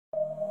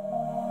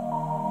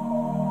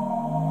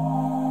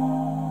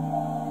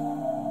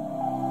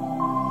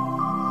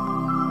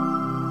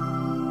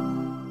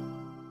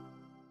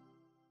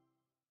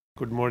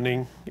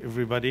morning,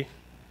 everybody.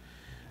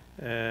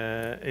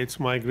 It's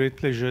my great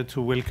pleasure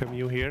to welcome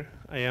you here.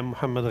 I am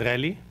Mohammed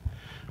Ghaly,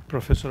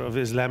 Professor of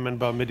Islam and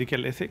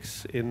Biomedical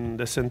Ethics in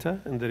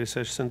the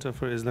Research Center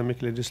for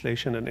Islamic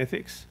Legislation and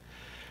Ethics.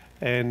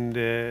 And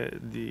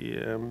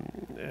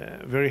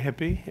very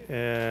happy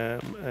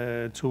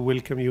to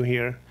welcome you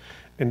here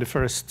in the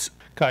first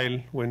CILE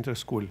Winter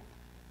School.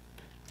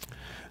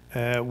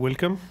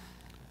 Welcome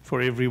for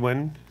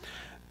everyone.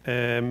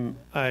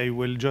 I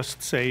will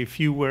just say a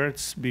few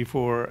words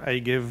before I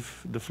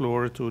give the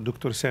floor to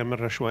Dr. Samer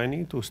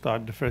Rashwani to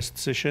start the first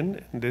session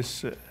in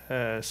this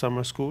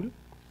summer school.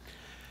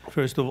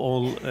 First of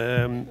all,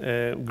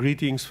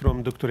 greetings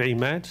from Dr.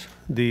 Imad,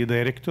 the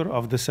director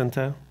of the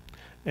center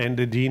and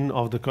the dean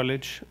of the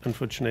college.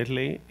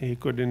 Unfortunately, he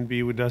couldn't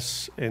be with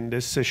us in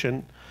this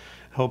session.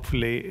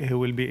 Hopefully, he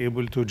will be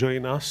able to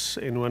join us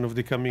in one of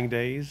the coming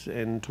days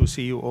and to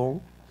see you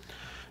all.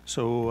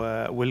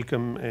 So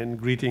welcome and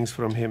greetings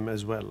from him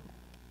as well.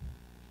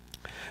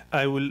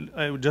 I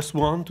just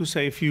want to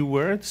say a few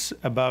words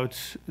about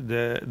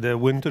the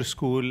winter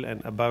school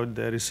and about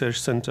the research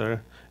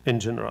center in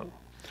general.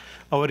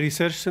 Our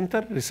research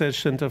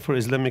center for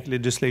Islamic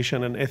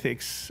Legislation and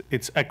Ethics,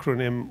 its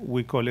acronym,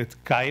 we call it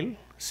CILE,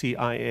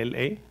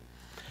 C-I-L-A.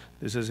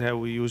 This is how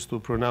we used to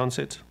pronounce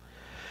it.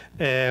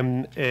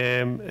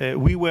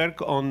 We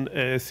work on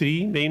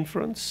three main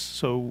fronts.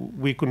 So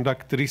we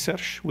conduct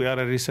research. We are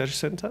a research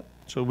center,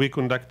 so we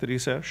conduct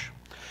research.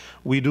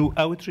 We do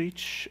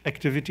outreach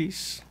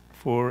activities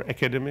for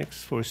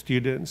academics, for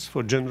students,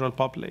 for general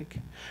public,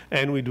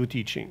 and we do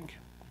teaching.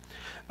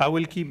 I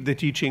will keep the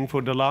teaching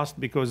for the last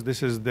because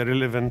this is the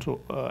relevant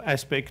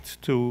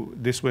aspect to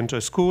this winter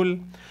school.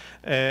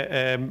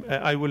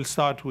 I will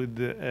start with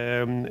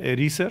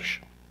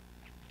research.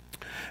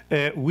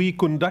 We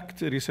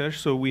conduct research,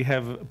 so we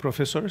have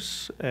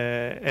professors.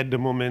 At the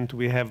moment,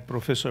 we have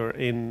professor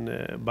in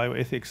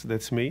bioethics,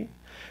 that's me.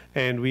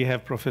 And we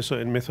have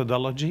professor in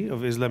methodology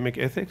of Islamic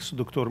ethics,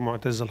 Dr.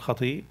 Mu'taz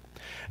al-Khatib.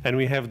 And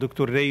we have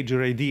Dr. Ray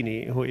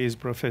Juraydini, who is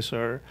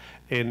professor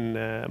in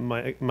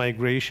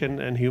migration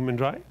and human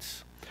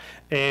rights.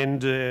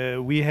 And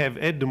we have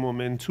at the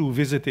moment two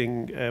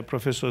visiting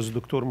professors,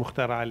 Dr.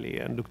 Mukhtar Ali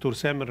and Dr.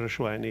 Samer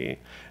Rashwani,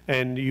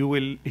 and you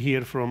will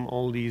hear from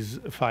all these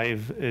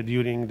five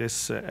during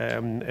this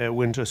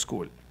winter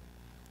school.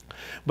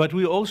 But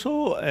we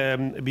also,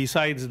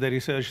 besides the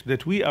research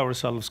that we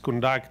ourselves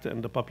conduct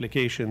and the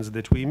publications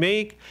that we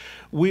make,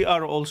 we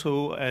are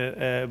also,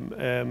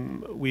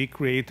 we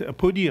create a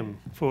podium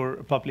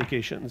for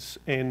publications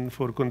and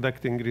for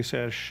conducting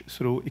research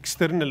through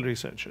external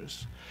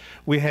researchers.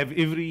 We have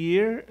every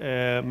year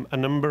a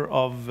number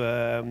of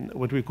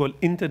what we call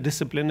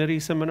interdisciplinary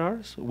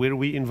seminars where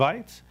we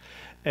invite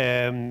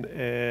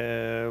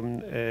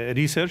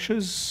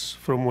researchers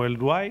from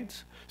worldwide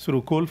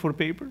through call for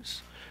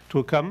papers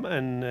to come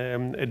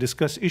and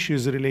discuss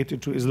issues related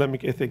to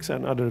Islamic ethics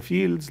and other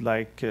fields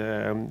like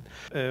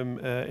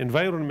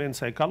environment,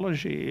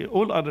 psychology,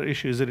 all other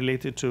issues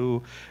related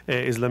to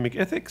Islamic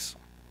ethics.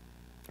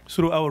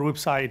 Through our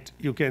website,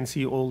 you can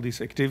see all these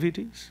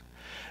activities.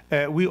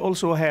 We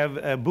also have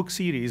a book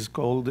series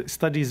called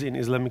Studies in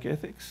Islamic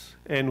Ethics,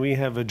 and we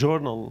have a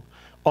journal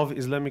of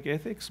Islamic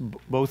ethics,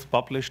 both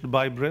published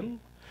by Brill.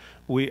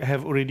 We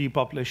have already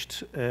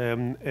published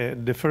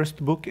the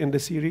first book in the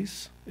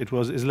series. It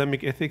was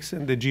Islamic Ethics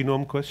and the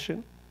Genome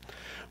Question.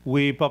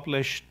 We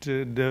published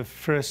the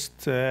first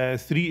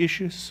three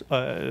issues,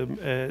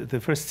 the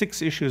first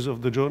 6 issues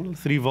of the journal,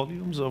 3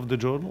 volumes of the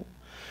journal.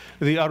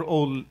 They are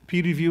all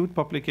peer-reviewed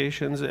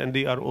publications, and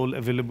they are all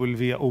available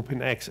via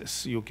open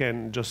access. You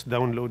can just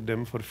download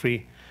them for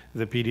free,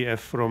 the PDF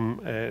from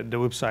the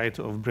website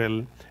of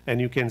Brill,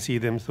 and you can see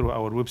them through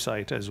our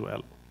website as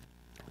well.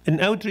 In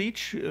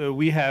outreach,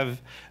 we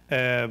have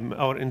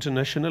our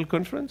international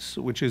conference,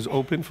 which is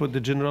open for the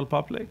general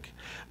public.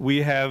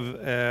 We have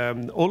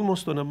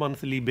almost on a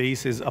monthly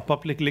basis a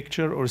public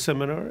lecture or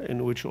seminar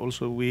in which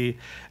also we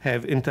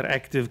have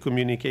interactive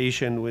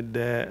communication with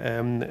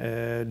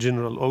the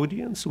general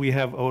audience. We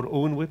have our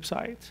own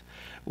website,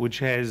 which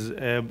has,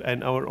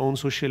 and our own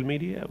social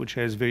media, which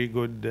has very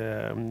good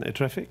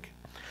traffic.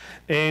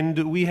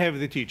 And we have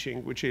the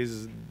teaching, which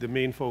is the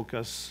main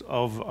focus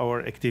of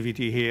our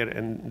activity here,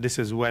 and this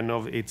is one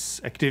of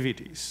its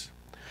activities.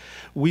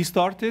 We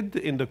started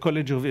in the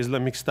College of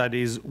Islamic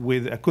Studies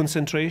with a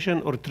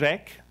concentration or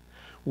track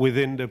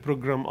within the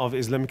program of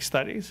Islamic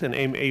Studies, an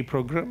MA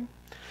program,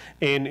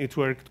 and it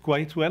worked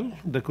quite well.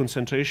 The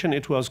concentration,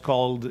 it was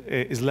called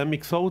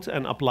Islamic Thought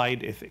and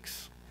Applied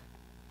Ethics.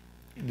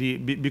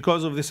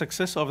 Because of the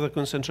success of the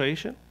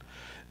concentration,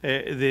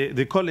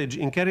 the college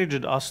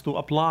encouraged us to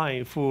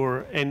apply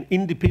for an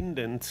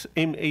independent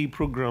MA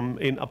program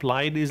in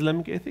applied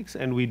Islamic ethics,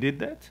 and we did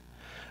that.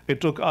 It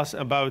took us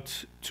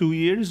about 2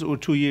 years or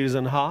 2 years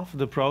and a half,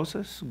 the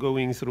process,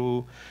 going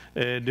through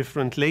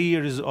different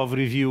layers of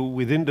review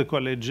within the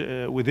college,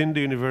 within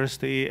the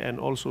university, and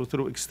also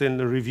through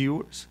external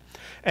reviewers.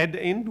 At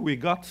the end, we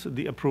got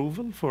the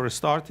approval for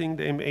starting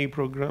the MA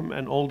program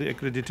and all the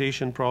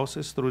accreditation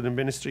process through the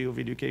Ministry of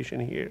Education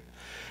here.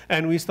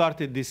 And we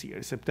started this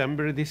year.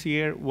 September this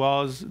year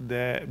was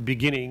the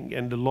beginning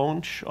and the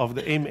launch of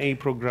the MA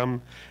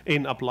program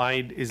in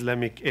Applied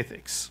Islamic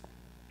Ethics.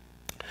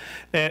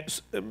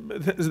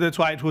 That's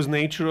why it was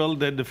natural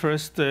that the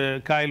first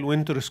CILE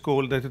Winter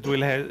School that it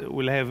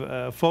will have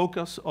a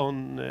focus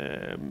on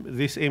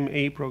this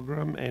MA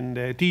program and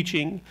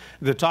teaching,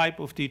 the type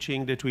of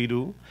teaching that we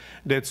do.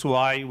 That's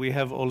why we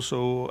have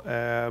also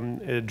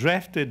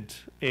drafted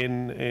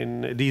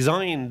and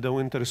designed the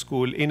Winter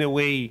School in a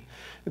way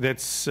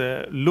that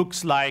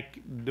looks like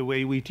the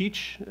way we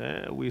teach.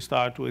 We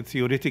start with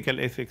theoretical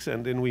ethics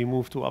and then we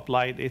move to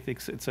applied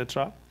ethics,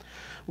 etc.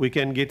 We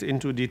can get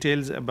into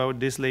details about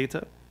this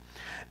later.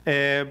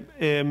 In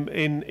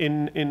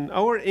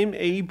our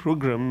MA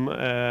program,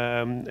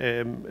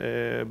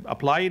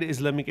 Applied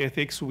Islamic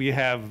Ethics, we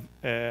have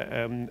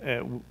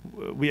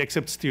we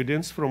accept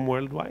students from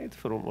worldwide,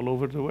 from all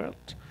over the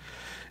world,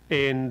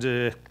 and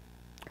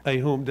I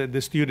hope that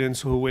the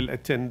students who will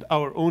attend,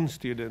 our own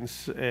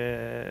students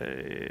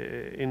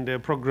in the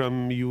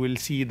program, you will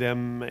see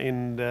them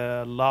in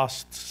the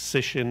last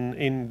session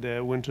in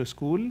the winter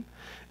school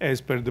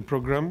as per the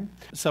program.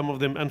 Some of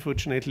them,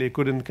 unfortunately,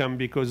 couldn't come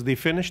because they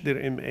finished their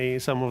MA.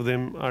 Some of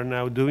them are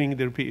now doing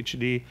their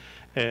PhD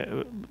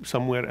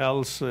somewhere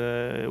else,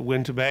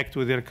 went back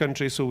to their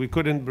country, so we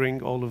couldn't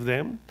bring all of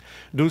them.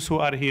 Those who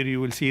are here, you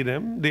will see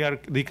them.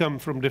 They come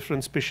from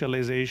different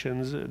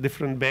specializations,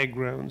 different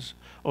backgrounds,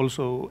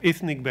 also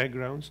ethnic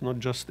backgrounds, not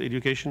just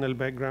educational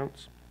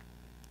backgrounds.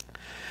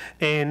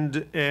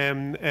 And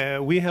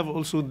we have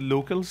also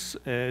locals,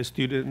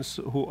 students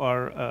who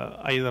are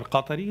either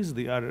Qataris,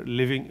 they are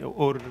living,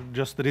 or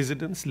just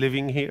residents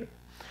living here.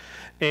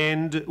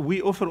 And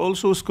we offer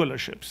also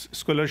scholarships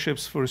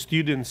for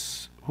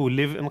students who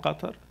live in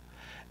Qatar,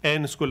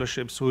 and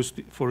scholarships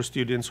for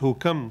students who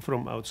come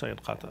from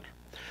outside Qatar.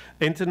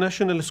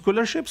 International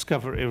scholarships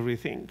cover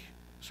everything.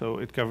 So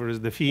it covers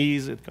the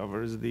fees, it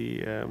covers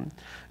the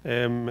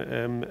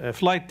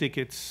flight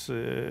tickets,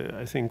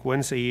 I think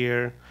once a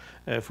year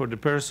for the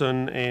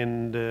person,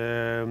 and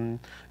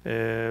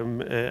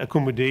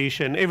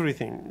accommodation,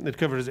 everything. It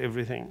covers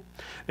everything.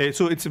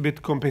 So it's a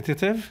bit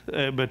competitive,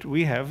 but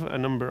we have a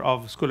number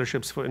of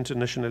scholarships for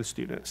international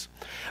students.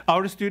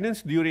 Our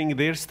students, during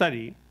their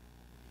study,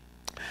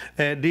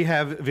 they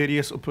have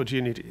various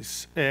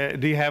opportunities.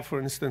 They have, for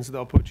instance, the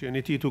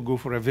opportunity to go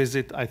for a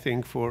visit, I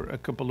think, for a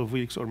couple of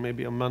weeks or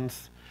maybe a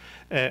month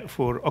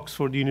for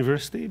Oxford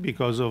University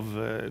because of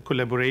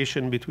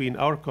collaboration between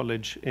our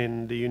college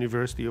and the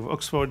University of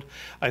Oxford.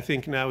 I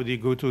think now they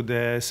go to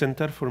the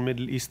Center for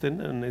Middle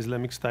Eastern and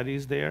Islamic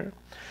Studies there.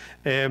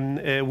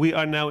 We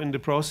are now in the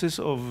process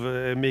of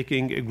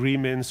making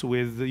agreements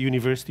with the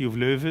University of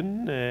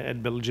Leuven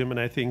at Belgium, and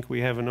I think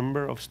we have a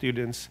number of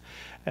students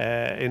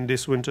in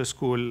this winter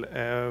school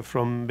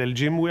from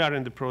Belgium. We are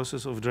in the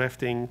process of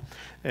drafting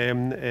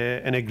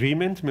an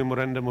agreement,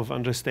 memorandum of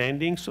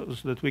understanding, so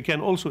that we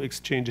can also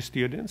exchange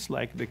students,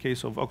 like the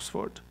case of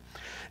Oxford.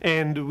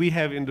 And we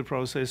have in the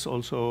process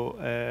also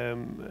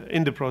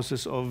in the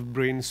process of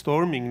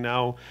brainstorming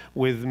now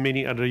with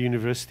many other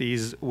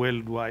universities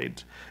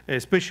worldwide,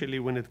 especially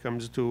when it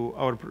comes to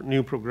our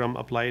new program,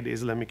 Applied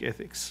Islamic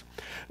Ethics.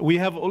 We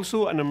have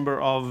also a number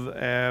of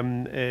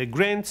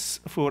grants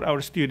for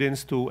our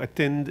students to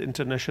attend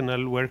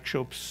international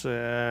workshops,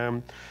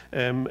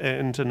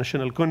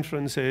 international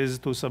conferences,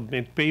 to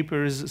submit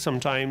papers.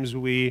 Sometimes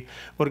we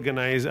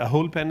organize a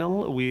whole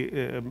panel. We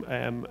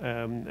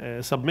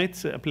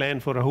submit a plan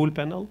for a whole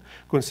panel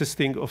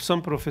consisting of some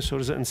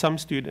professors and some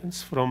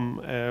students from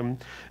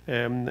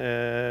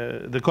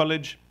the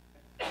college,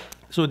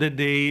 so that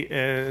they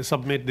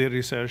submit their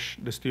research,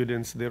 the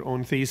students their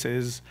own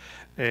thesis,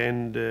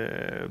 and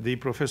the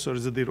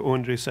professors their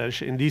own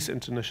research in these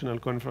international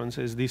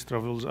conferences. These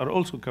travels are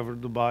also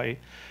covered by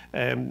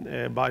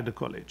the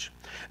college.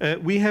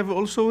 We have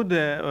also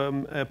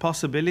the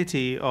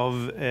possibility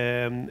of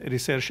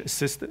research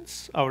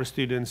assistance. Our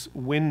students,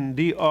 when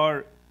they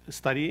are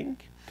studying,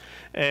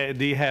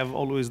 they have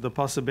always the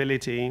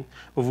possibility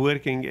of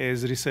working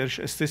as research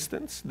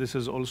assistants. This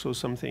is also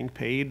something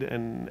paid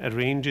and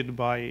arranged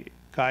by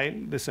CILE,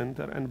 the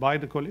center, and by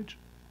the college.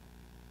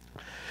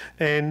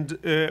 And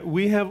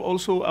we have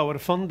also our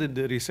funded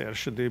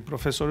research. The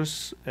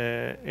professors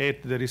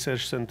at the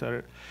research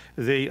center,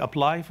 they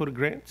apply for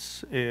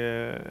grants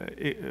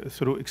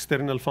through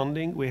external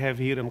funding. We have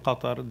here in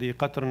Qatar the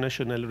Qatar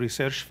National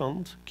Research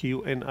Fund,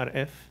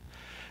 QNRF,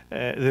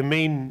 the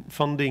main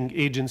funding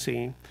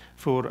agency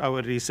for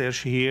our research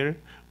here.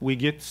 We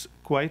get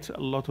quite a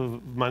lot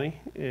of money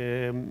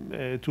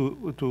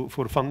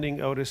for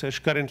funding our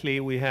research. Currently,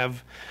 we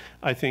have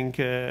I think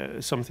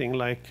something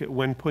like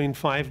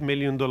 $1.5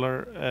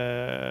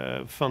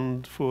 million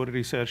fund for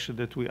research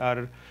that we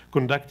are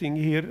conducting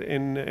here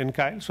in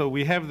CILE. So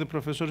we have the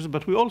professors,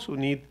 but we also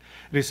need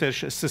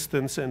research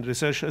assistants and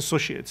research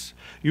associates,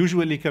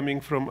 usually coming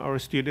from our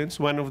students.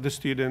 One of the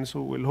students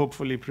who will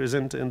hopefully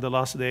present in the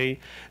last day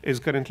is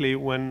currently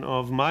one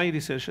of my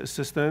research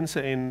assistants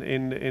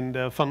in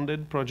the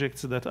funded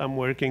projects that I'm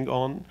working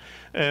on.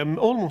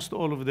 Almost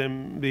all of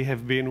them, they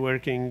have been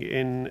working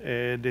in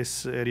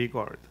this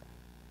regard.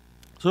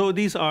 So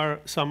these are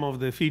some of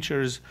the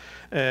features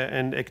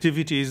and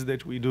activities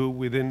that we do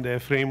within the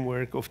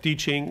framework of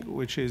teaching,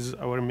 which is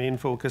our main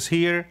focus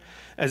here.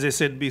 As I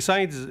said,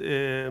 besides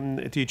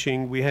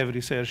teaching, we have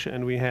research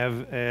and we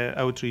have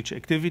outreach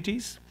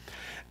activities.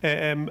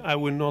 I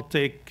will not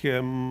take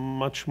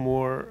much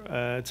more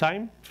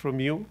time from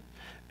you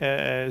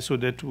so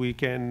that we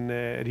can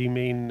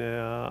remain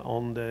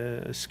on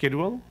the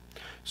schedule.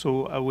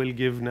 So I will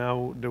give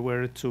now the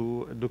word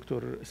to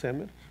Dr.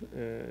 Samer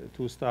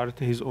to start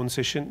his own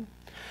session.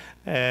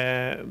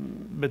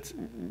 But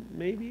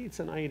maybe it's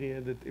an idea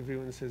that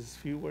everyone says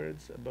few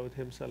words about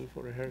himself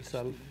or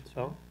herself.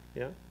 Oh,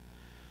 yeah.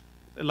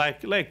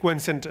 Like one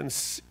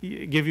sentence,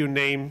 give your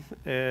name,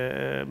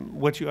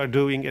 what you are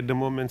doing at the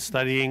moment,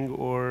 studying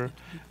or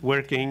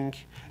working,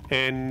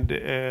 and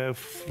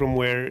from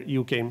where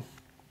you came.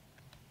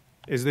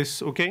 Is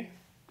this okay?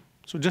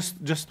 So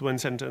just one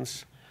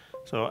sentence.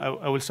 So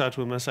I will start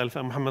with myself.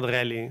 I'm Mohammed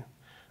Ghaly.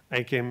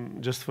 I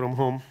came just from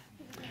home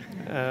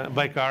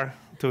by car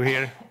to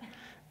here,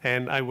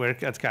 and I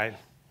work at CILE.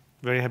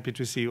 Very happy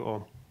to see you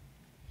all.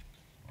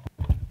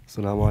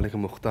 Assalamu alaikum,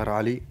 Mukhtar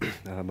Ali.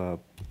 I'm an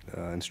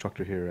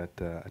instructor here at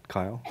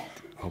CILE.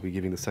 I'll be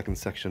giving the second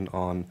section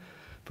on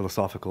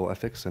philosophical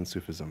ethics and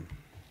Sufism.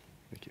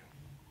 Thank you.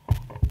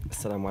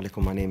 Assalamu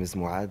alaikum, my name is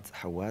Muad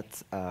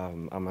Hawat.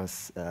 I'm a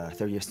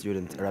third-year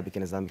student, Arabic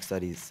and Islamic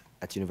Studies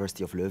at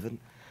University of Leuven.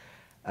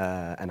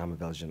 And I'm a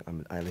Belgian.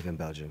 I live in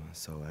Belgium,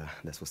 so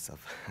that's what's up.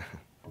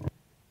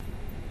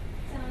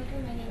 Assalamu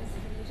alaikum, my name is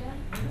Khadija.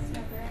 I'm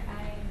from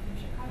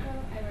Chicago.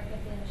 I work at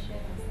the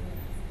Initiative on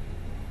Students.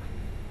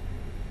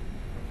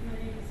 My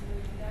name is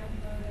Rita.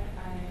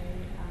 I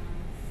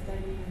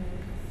study in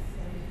the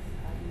studies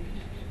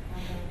at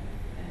Chicago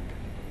and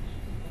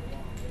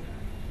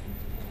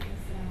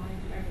Assalamu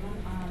alaikum,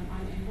 everyone.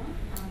 I'm Emma.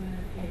 I'm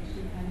a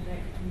PhD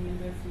candidate from the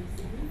University of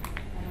Sydney,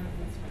 and I'm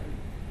from Australia.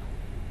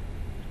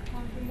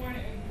 Good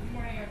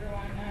morning,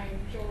 everyone. I'm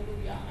Joel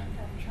Luya. I'm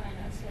from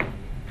China, so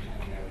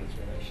China-Lebanese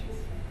relations.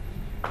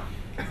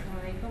 Assalamu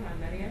alaikum. I'm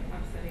Maryam.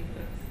 I'm studying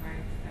political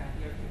science at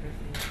York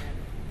University in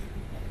Canada.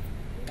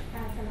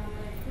 Assalamu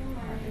alaikum,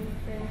 my name is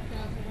Selena.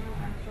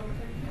 I'm from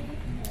Turkey.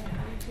 I'm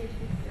a PhD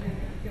student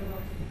in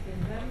Theological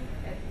Sufism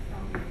at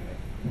Islamic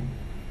University.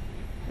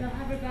 Hello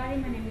everybody,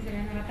 my name is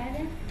Elena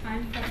Rapede.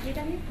 I'm from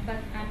Italy,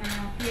 but I'm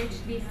a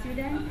PhD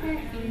student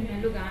in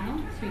Lugano,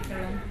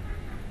 Switzerland.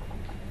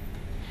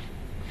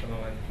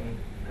 Assalamu alaikum.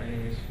 My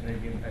name is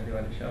Najim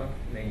Adiwal Shah,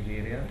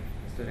 Nigeria,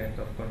 student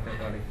of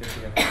contemporary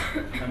history at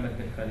Mohammed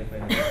bin Khalifa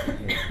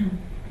University.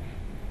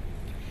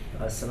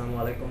 Assalamu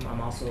alaikum.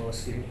 I'm also a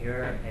student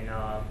here, and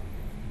I'm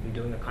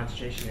doing a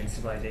concentration in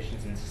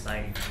civilizations and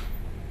society.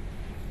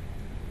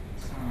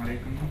 Assalamu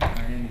alaikum.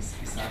 My name is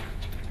Isaac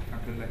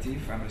Abdul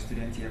Latif. I'm a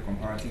student here,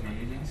 comparative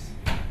religions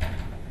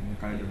in the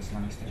College of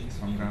Islamic Studies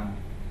from Ghana.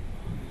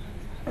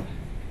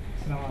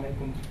 Assalamu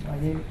alaikum. My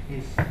name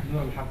is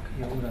Nur al-Haq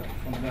Yahuda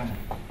from Ghana.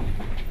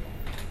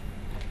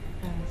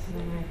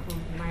 Assalamu alaikum.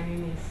 My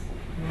name is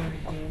Nur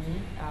Dini,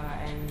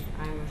 and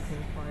I'm a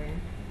Singaporean.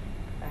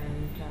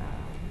 And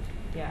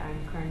yeah, I'm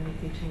currently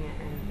teaching at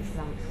an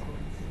Islamic school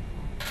in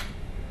Singapore.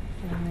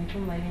 Assalamu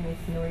alaikum. My name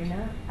is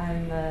Norina.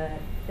 I'm a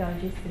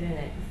theology student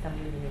at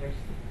Istanbul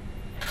University.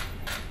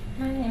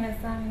 My name is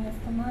Sami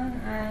Mustaman.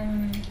 I'm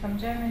from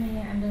Germany.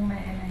 I'm doing my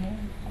MA.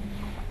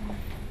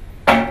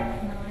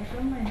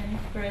 My name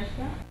is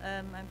Paresha.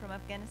 I'm from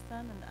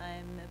Afghanistan and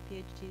I'm a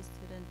PhD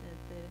student at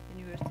the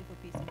University for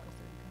Peace in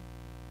Costa Rica.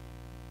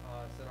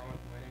 Assalamu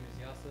alaikum. My name is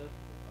Yasser.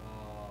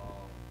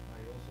 I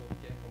also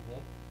came from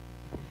home.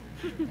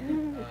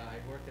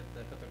 I work at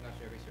the Qatar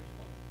National Research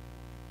Fund.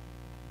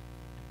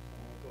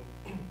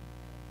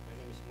 My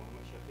name is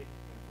Mohammed Shafiq.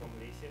 I'm from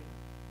Malaysia.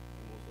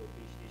 I'm also a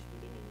PhD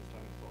student in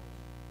Islamic thought.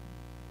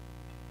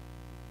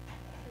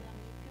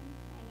 Assalamu alaikum.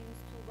 My name is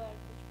Tuba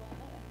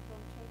Kuchbana. I'm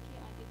from Turkey.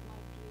 I did my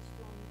PhD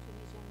on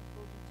Tunisian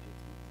golden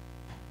treatment.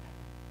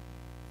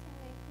 Assalamu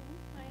alaikum.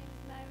 My name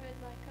is Merve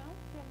Zaka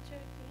from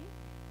Turkey,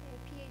 a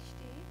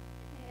PhD,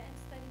 and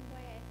studying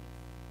bioethics.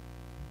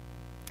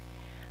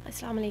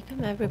 Assalamu alaikum,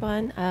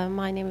 everyone.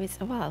 My name is,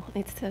 well,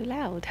 it's so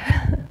loud.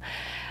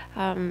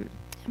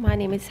 My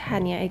name is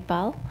Hania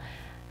Iqbal,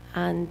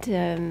 and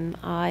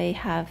I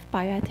have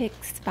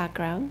bioethics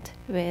background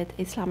with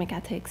Islamic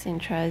ethics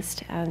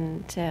interest,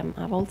 and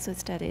I've also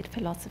studied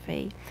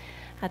philosophy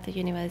at the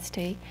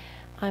university.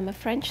 I'm a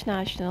French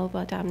national,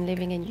 but I'm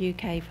living in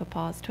UK for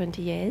past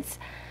 20 years,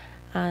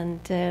 and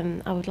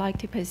I would like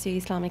to pursue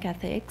Islamic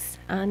ethics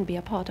and be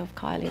a part of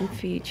CILE in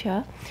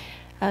future.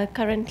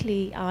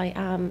 Currently, I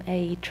am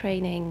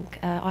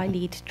I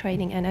lead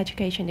training and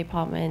education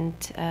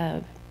department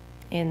at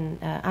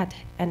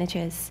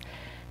NHS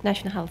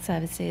National Health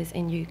Services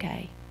in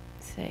UK.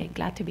 So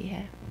glad to be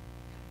here.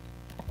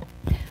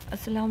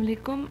 Assalamu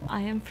alaikum.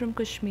 I am from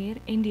Kashmir,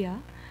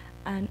 India,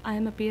 and I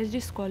am a PhD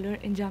scholar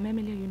in Jamia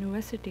Millia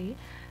University.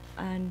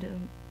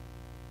 And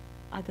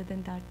other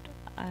than that,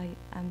 I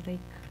am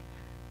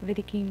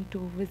very keen to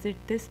visit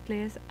this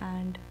place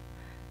and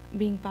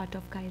being part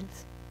of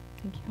CILES.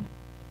 Thank you.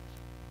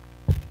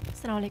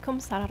 Assalamu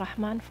alaikum, Sarah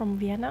Rahman from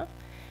Vienna.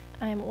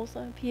 I am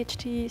also a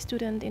PhD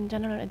student in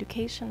general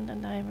education,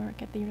 and I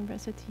work at the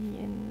university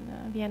in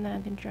Vienna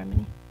and in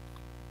Germany.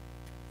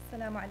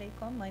 Assalamu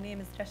alaikum, my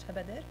name is Rasha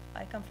Badr.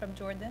 I come from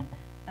Jordan.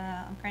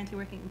 I'm currently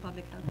working in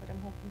public health, but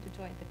I'm hoping to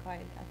join the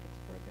CILE ethics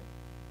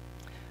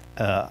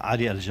program.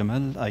 Ali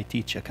Al-Jamal, I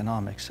teach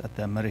economics at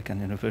the American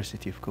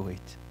University of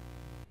Kuwait.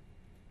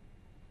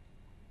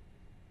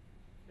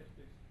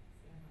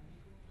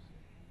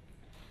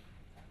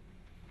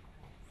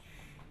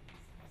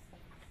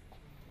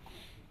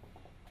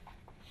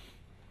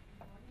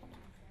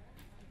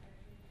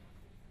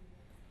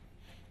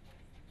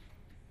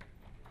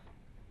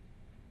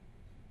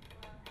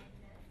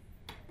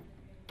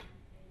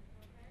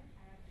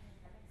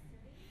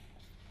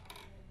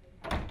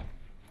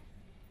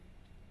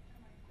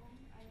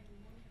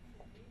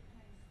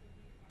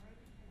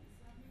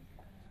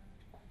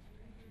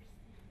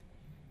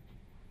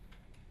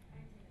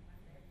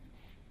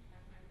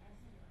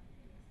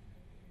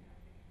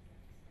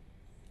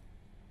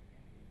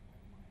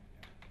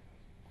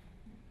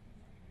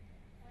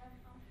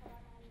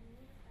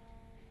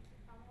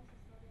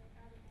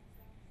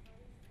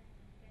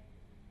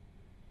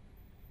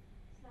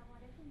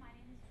 My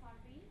name is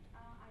Farveen.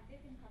 I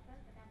live in Qatar,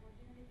 but I'm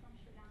originally from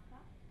Sri Lanka.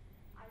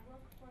 I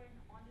work for an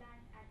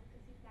online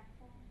advocacy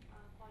platform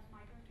called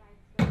Migrant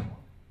Rights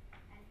Law,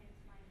 and hence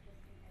my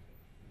interest in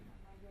ethics,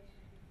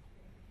 migration ethics.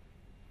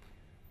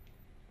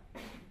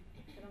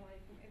 Assalamu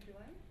alaikum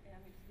everyone. I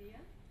am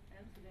Hifziya. I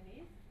am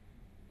Sudanese,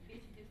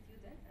 PhD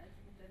student at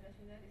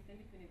International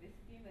Islamic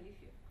University,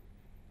 Malaysia.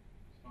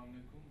 Assalamu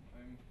alaikum.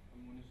 I am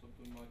Munis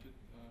Abdul Majid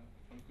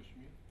from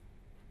Kashmir.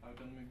 I've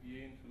done my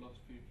BA in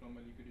philosophy from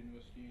Aligarh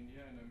University,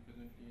 India, and I'm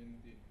presently in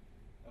the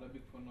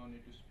Arabic for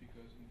non-native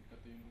speakers in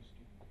Qatar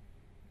University.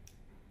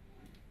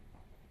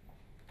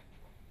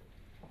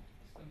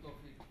 Aslam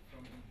Tawfiq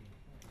from India,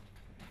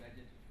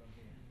 graduated from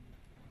here.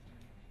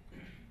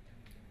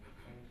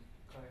 I'm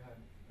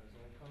Kayhan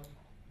Razarkan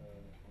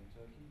from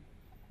Turkey.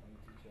 I'm a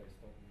teacher at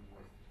Istanbul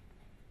University.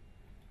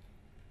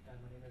 My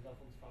name is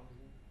Alphonse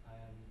Ramazan. I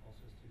am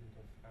also a student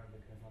of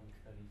Arabic and Islamic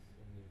Studies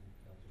in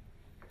Belgium.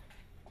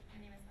 My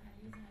name is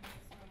Annalise, and I'm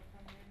also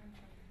from Lebanon.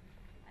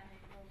 I'm a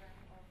program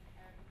of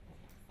Arabic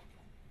business.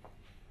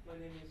 My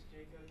name is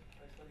Jacob.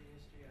 I study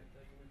history at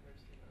the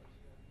University of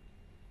Amsterdam.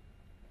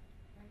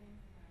 My name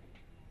is Mary.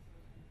 I'm also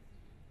a student.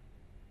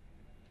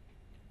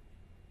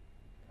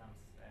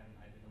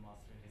 I did a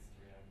master in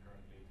history. I'm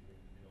currently doing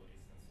the Middle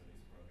Eastern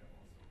Studies program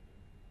also.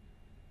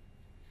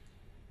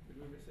 Did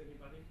we miss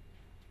anybody?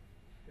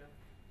 Yeah?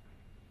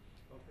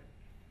 Okay.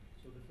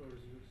 So the floor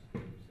is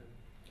yours.